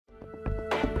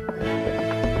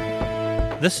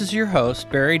This is your host,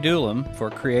 Barry Doolam,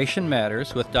 for Creation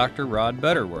Matters with Dr. Rod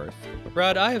Butterworth.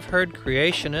 Rod, I have heard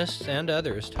creationists and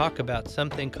others talk about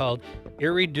something called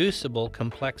irreducible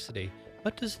complexity.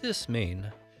 What does this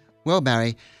mean? Well,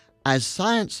 Barry, as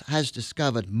science has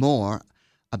discovered more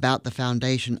about the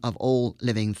foundation of all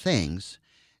living things,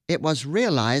 it was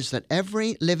realized that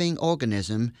every living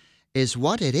organism is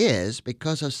what it is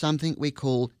because of something we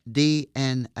call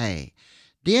DNA.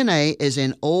 DNA is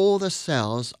in all the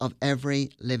cells of every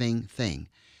living thing,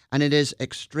 and it is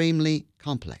extremely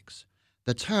complex.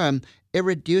 The term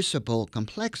irreducible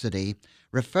complexity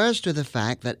refers to the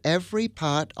fact that every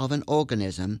part of an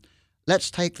organism,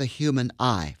 let's take the human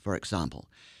eye, for example,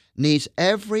 needs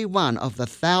every one of the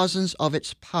thousands of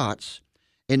its parts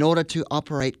in order to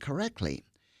operate correctly.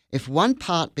 If one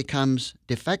part becomes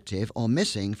defective or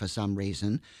missing for some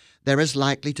reason, there is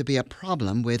likely to be a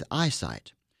problem with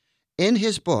eyesight. In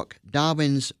his book,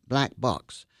 Darwin's Black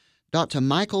Box, Dr.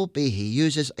 Michael Behe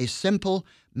uses a simple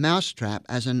mousetrap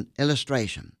as an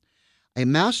illustration. A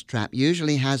mousetrap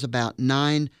usually has about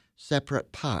 9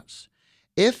 separate parts.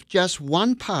 If just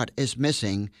one part is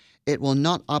missing, it will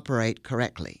not operate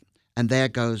correctly, and there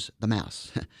goes the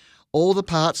mouse. All the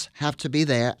parts have to be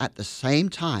there at the same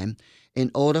time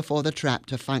in order for the trap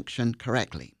to function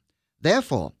correctly.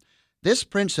 Therefore, this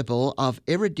principle of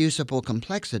irreducible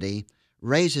complexity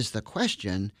raises the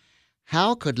question,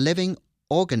 how could living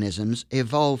organisms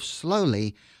evolve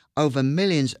slowly over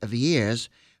millions of years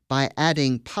by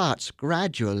adding parts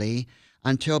gradually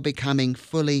until becoming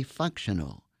fully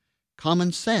functional?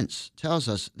 Common sense tells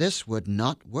us this would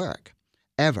not work,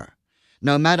 ever,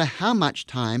 no matter how much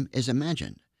time is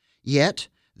imagined. Yet,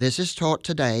 this is taught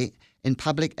today in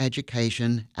public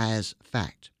education as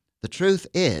fact. The truth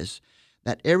is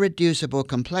that irreducible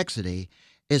complexity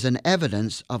is an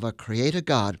evidence of a creator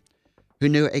God who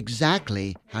knew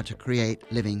exactly how to create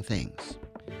living things.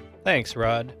 Thanks,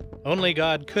 Rod. Only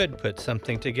God could put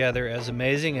something together as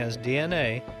amazing as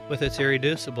DNA with its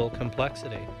irreducible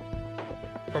complexity.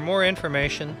 For more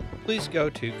information, please go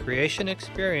to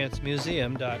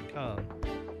creationexperiencemuseum.com.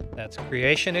 That's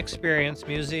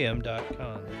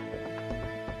creationexperiencemuseum.com.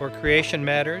 For Creation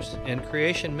Matters and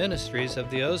Creation Ministries of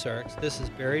the Ozarks, this is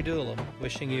Barry Doolam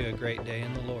wishing you a great day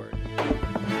in the Lord.